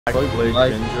Blade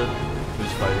Ninja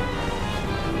who's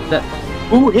fighting. That.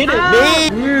 Who hit it?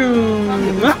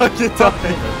 Me! Fucking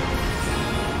die.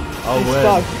 Oh, win.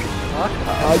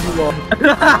 You lost.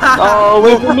 Oh,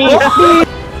 wait for me!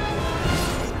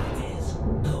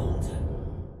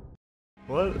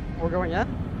 What? We're going yet?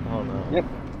 Oh no. Yep.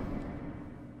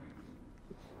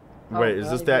 Wait, is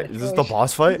this the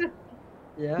boss fight?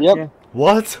 Yeah. Yep. Yeah.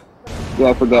 What? Yeah,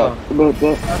 I forgot. That's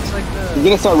like You're the.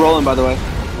 gonna start rolling, by the way.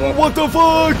 Yeah. What the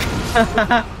fuck?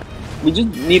 We just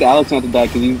need Alex not to die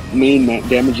because he's main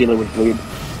damage dealer with bleed.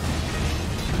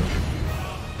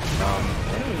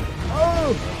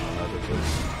 Oh!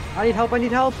 I need help. I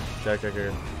need help.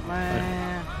 Okay.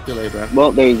 Man. Too late, bro.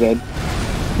 Well, there he's dead.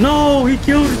 No, he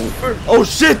killed me. Oh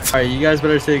shit! Alright, you guys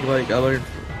better take like learn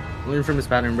from his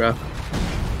pattern, bro.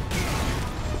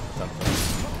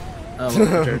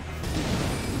 Sure.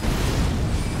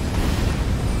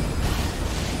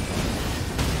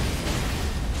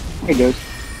 Hey, guys.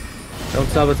 Don't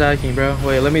stop attacking, bro.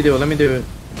 Wait, let me do it.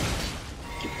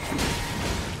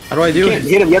 How do I do it?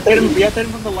 Hit him. You have to hit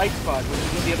him from the light spot. When you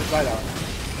get the other side out.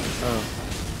 Oh.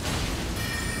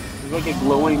 There's like a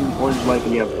glowing orange light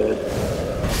when you have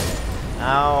to.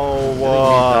 Ow!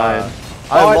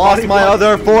 I I lost my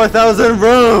other 4,000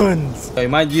 runes! So you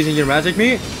mind using your magic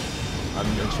meat? I'm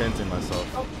enchanting myself.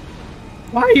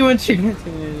 Why are you enchanting?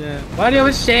 Why do you have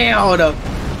a shield?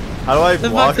 How do I The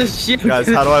block? fuck is shit? Guys,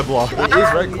 how do I block? It is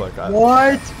right click.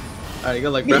 What? Alright, good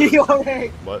luck, bro.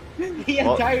 Meteoric! What? The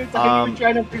entire time you were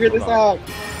trying to figure this out.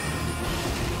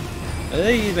 I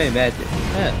think he's made magic.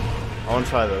 Yeah. I want to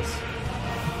try this.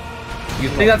 You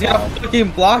think that's gonna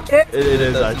fucking block it? It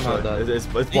is That's not actually. done. It's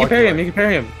You can blocking parry him, it. you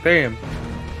can parry him.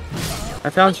 I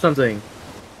found something.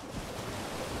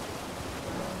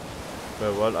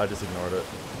 Wait, what? I just ignored it.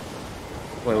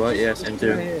 Wait, what? Yeah, same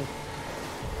too.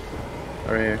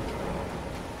 Right here.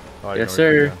 Oh, I Yes,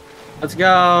 ignored it sir. again. Let's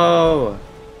go!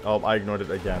 Oh, I ignored it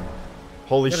again.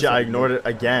 Holy shit, I ignored it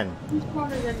again.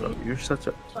 You're such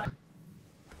a...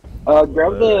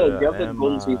 Grab the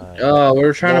golden seed. Oh,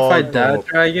 we're trying to fight that Whoa.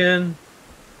 dragon?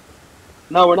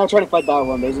 No, we're not trying to fight that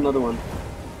one. There's another one.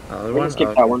 Oh, We're gonna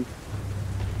skip that one.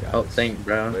 Oh, thank you,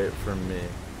 bro. Wait for me.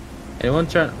 Anyone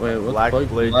trying... Wait, what Black the fuck?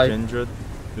 Blade Like- Kindred?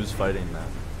 Who's fighting that?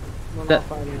 That-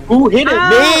 Who hit it?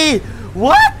 Me!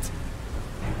 What?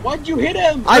 Why'd you hit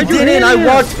him? I didn't! I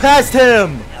walked past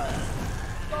him!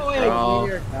 No way. Oh.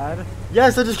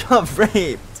 Yes, I just got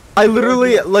raped. I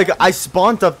literally, like, I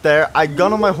spawned up there, I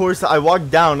got on my horse, I walked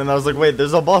down, and I was like, wait,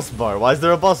 there's a bus bar. Why is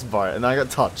there a bus bar? And I got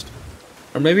touched.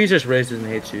 Or maybe he's just racist and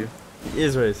hates you. He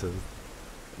is racist.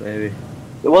 Maybe.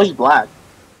 It was black.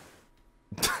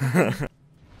 It's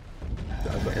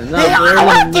not Yeah, very- I'm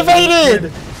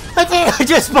activated! I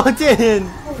just spawned in!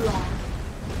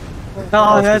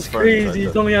 Oh, that's Fern, crazy.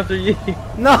 It's only after you.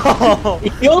 No! He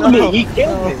killed me. He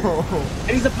killed me. No!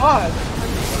 And he's a pod.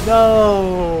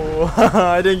 No!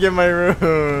 I didn't get my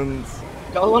runes.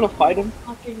 Y'all want to fight him?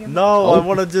 No, I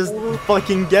want to just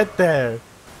fucking get there.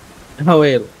 Oh,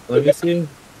 wait. Let me see.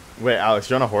 Wait, Alex,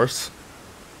 you on a horse?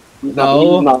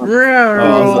 No.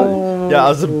 No. Yeah, I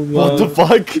was like, what the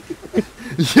fuck?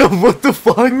 Yo, what the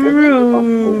fuck?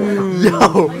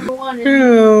 Yo!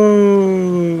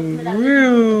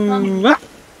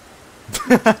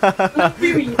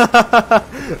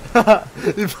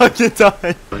 You fucking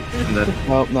died.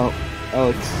 No,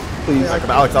 Alex, please.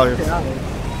 Come on, Alex.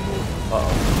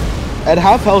 At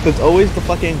half health, it's always the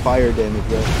fucking fire damage,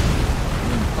 bro.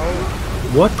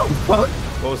 What the fuck?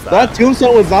 What was that? That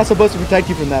tombstone was not supposed to protect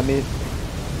you from that, mate.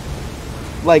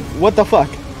 Like, what the fuck?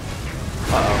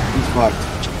 He's fucked.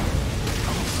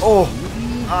 Oh!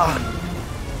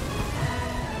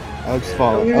 Alex,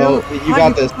 fall. Oh, you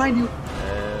got this. Behind you.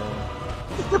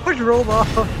 Push rolled off.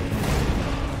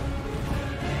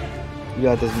 You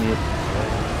got this, mate.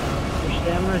 Your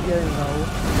stamina's getting low.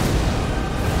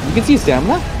 You can see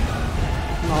stamina?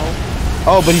 No.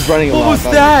 Oh, but he's running a lot. What was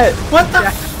that? What the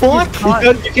fuck?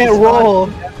 You can't roll.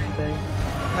 Everything.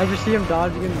 I just see him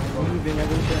dodging and moving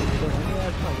everything. Yeah,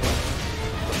 it's not good.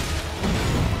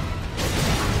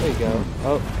 There you go.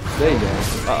 Oh, there you go.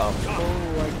 Uh-oh. Oh,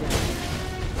 I can't.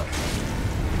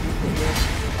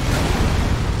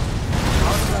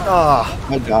 Ah,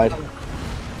 I died.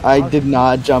 I did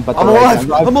not jump at the I'm right alive!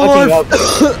 time. I'm fucking alive! up.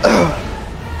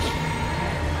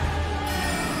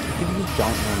 You can just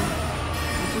jump, man.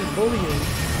 This is bullying.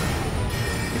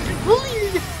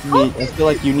 Meat, I feel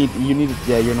like you need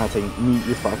yeah, you're not taking meat,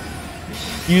 you're fucked.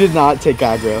 You did not take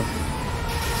aggro.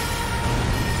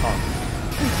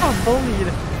 It's not bullied.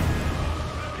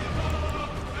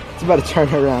 It's about to turn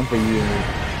around for you, meat.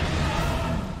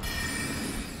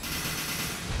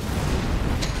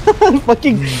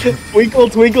 Fucking twinkle,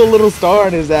 twinkle, little star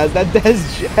on his ass. That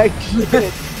does jack shit.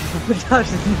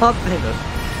 Josh, it's nothing.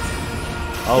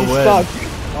 I'll He's win. stuck.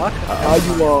 Fuck. Oh,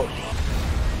 you won't.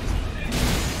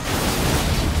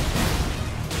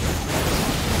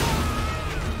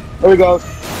 There we go.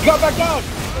 You got back down!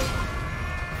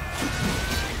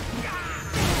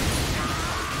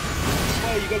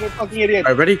 Hey, you guys are fucking idiots.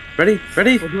 Alright, ready? Ready?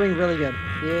 Ready? We're doing really good.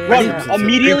 Yeah. Run! Yeah.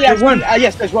 Immediately after Run.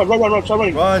 yes, guys, run, start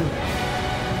running. Run.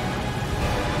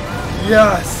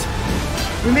 Yes.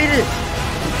 We made it.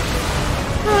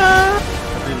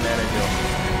 I didn't manage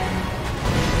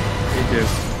Me too.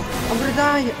 I'm gonna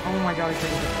die. Oh my god, I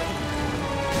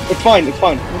can't. It's fine, it's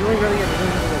fine. We're doing really good. We're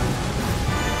doing really good.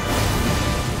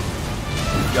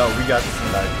 Yo, we got this in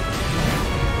the bag.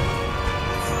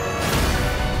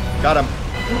 Got him.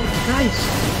 Oh, nice.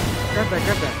 Grab that,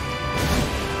 grab that.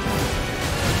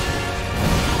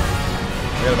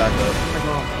 We gotta back up. Oh my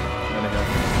god. I'm gonna heal.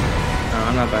 No,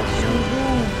 I'm not back.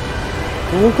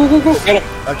 Go. Get it.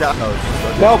 Okay, no. It's just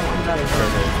okay. Nope. I'm dying. It's okay,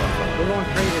 it's not fun. We're going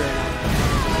crazy right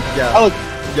now. Yeah. Alex.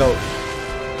 Yo, Oh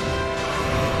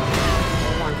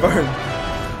my god. Fern.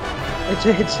 It's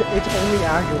only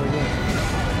actually me.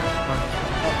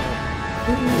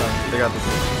 They got this.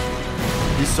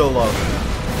 He's so low.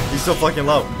 He's so fucking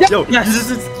low. Yep. Yo, Yes.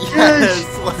 yes.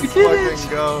 Let's We did fucking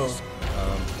it. go.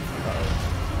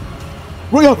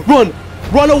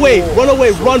 Run away, run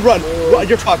away, run.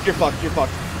 You're fucked, you're fucked.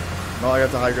 No, I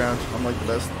got the high ground. I'm like the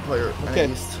best player Okay. in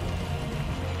the East.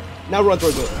 Now run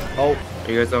towards it. Oh,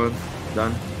 Are you guys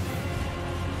done?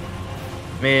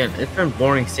 Man, it's been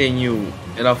boring seeing you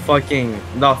in a fucking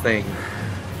nothing,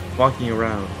 walking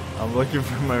around. I'm looking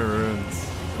for my runes.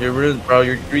 Your runes, bro,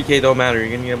 your 3K don't matter.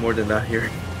 You're gonna get more than that here.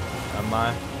 Am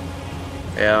I?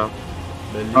 Yeah.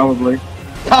 Really? Probably.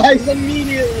 Guys,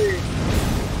 immediately!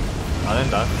 I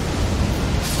didn't die.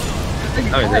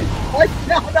 Oh, you did.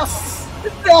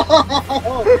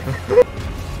 No!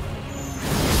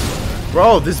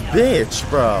 Bro, this bitch,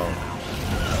 bro.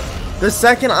 The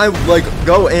second I like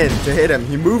go in to hit him,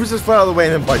 he moves his foot out of the way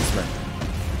and then bites me.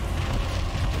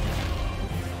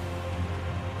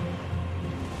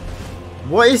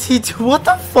 What is he do? What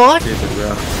the fuck? Jesus,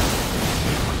 bro.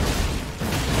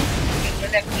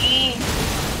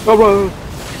 Go, bro.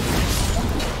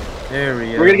 There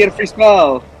we go. We're gonna get a free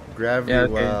spell. Gravity Yeah,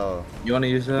 okay. well. You wanna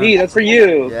use that? Me, that's for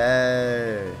you.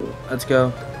 Yay. Let's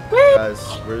go. Guys,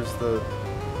 where's the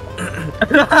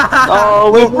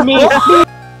Oh, wait for me.